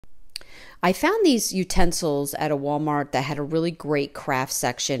I found these utensils at a Walmart that had a really great craft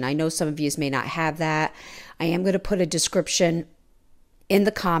section. I know some of you may not have that. I am going to put a description in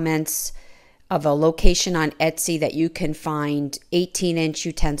the comments of a location on Etsy that you can find 18-inch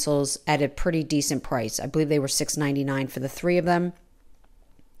utensils at a pretty decent price. I believe they were $6.99 for the 3 of them.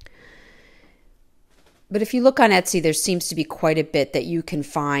 But if you look on Etsy, there seems to be quite a bit that you can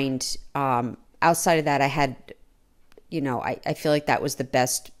find. Outside of that, I had, I feel like that was the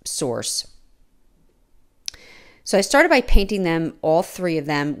best source. So I started by painting them, all 3 of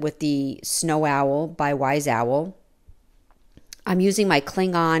them, with the Snow Owl by Wise Owl. I'm using my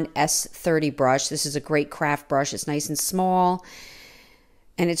Klingon S30 brush. This is a great craft brush. It's nice and small,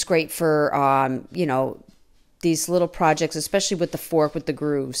 and it's great for, these little projects, especially with the fork with the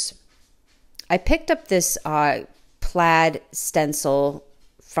grooves. I picked up this plaid stencil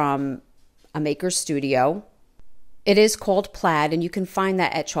from a maker's studio. It is called Plaid, and you can find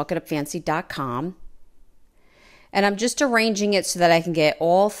that at chalkitupfancy.com. And I'm just arranging it so that I can get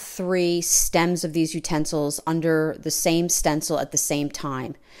all 3 stems of these utensils under the same stencil at the same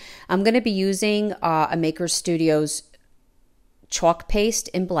time. I'm going to be using a Maker Studios chalk paste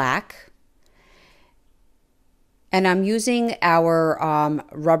in black. And I'm using our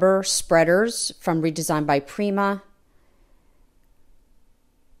rubber spreaders from Redesigned by Prima.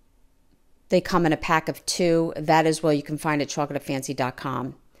 They come in a pack of 2. That as well you can find at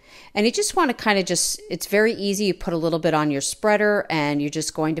chalkitupfancy.com. And you just want to kind of it's very easy. You put a little bit on your spreader and you're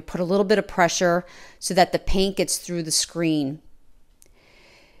just going to put a little bit of pressure so that the paint gets through the screen.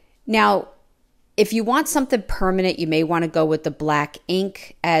 Now, if you want something permanent, you may want to go with the black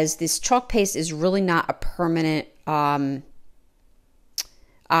ink, as this chalk paste is really not a permanent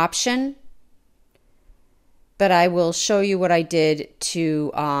option. But I will show you what I did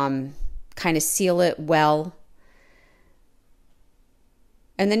to kind of seal it well.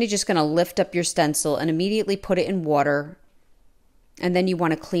 And then you're just going to lift up your stencil and immediately put it in water. And then you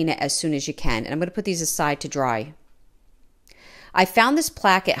want to clean it as soon as you can. And I'm going to put these aside to dry. I found this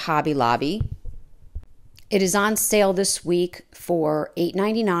plaque at Hobby Lobby. It is on sale this week for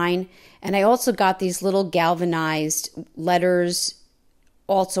 $8.99. And I also got these little galvanized letters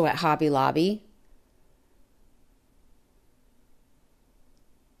also at Hobby Lobby.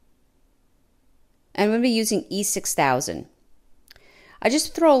 And I'm going to be using E6000. I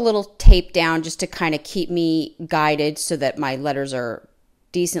just throw a little tape down just to kind of keep me guided so that my letters are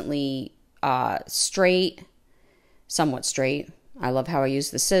decently straight, somewhat straight. I love how I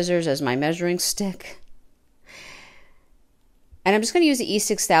use the scissors as my measuring stick. And I'm just going to use the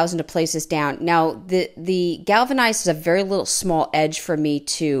E6000 to place this down. Now, the galvanized has a very little small edge for me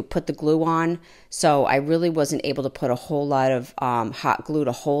to put the glue on, so I really wasn't able to put a whole lot of hot glue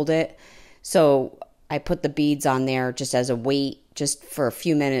to hold it. So I put the beads on there just as a weight, just for a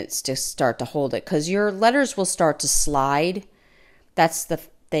few minutes to start to hold it, because your letters will start to slide. That's the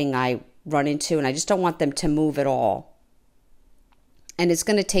thing I run into, and I just don't want them to move at all. And it's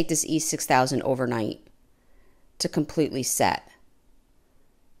going to take this E6000 overnight to completely set.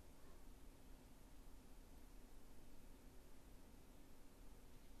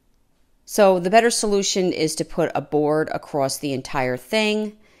 So the better solution is to put a board across the entire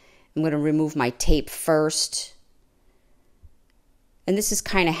thing. I'm going to remove my tape first. And this is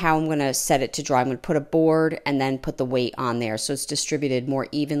kind of how I'm going to set it to dry. I'm going to put a board and then put the weight on there so it's distributed more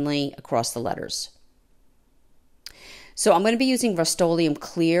evenly across the letters. So I'm going to be using Rust-Oleum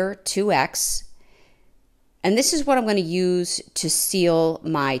Clear 2X. And this is what I'm going to use to seal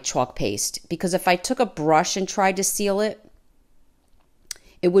my chalk paste. Because if I took a brush and tried to seal it,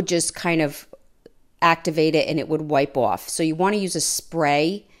 it would just kind of activate it and it would wipe off. So you want to use a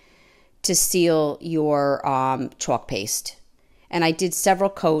spray to seal your chalk paste. And I did several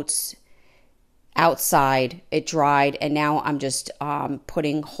coats outside. It dried, and now I'm just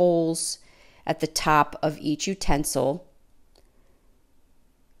putting holes at the top of each utensil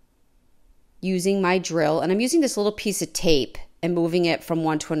using my drill. And I'm using this little piece of tape and moving it from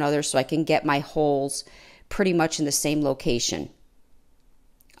one to another so I can get my holes pretty much in the same location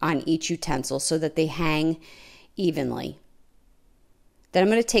on each utensil so that they hang evenly. Then I'm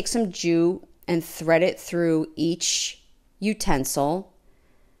going to take some jute and thread it through each utensil.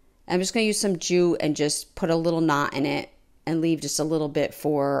 I'm just going to use some jute and just put a little knot in it and leave just a little bit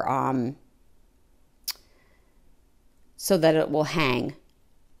for so that it will hang.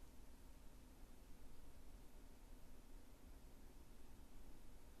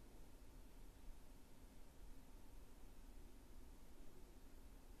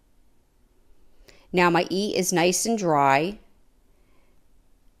 Now my E is nice and dry.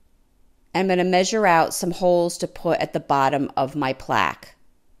 I'm going to measure out some holes to put at the bottom of my plaque.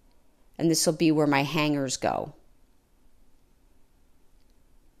 and this will be where my hangers go.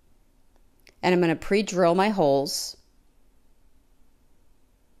 And I'm going to pre-drill my holes.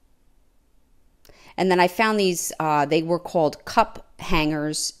 And then I found these, they were called cup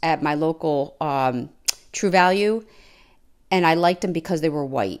hangers at my local True Value. And I liked them because they were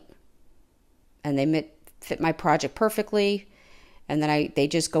white. And they fit my project perfectly. And then they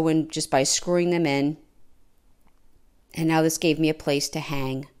just go in just by screwing them in. And now this gave me a place to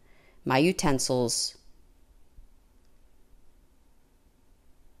hang my utensils.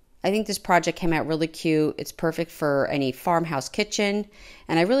 I think this project came out really cute. It's perfect for any farmhouse kitchen.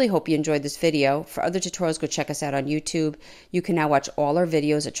 And I really hope you enjoyed this video. For other tutorials, go check us out on YouTube. You can now watch all our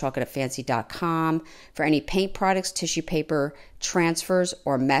videos at chalkitupfancy.com. For any paint products, tissue paper, transfers,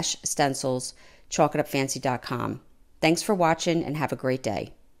 or mesh stencils, chalkitupfancy.com. Thanks for watching and have a great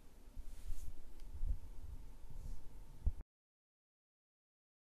day.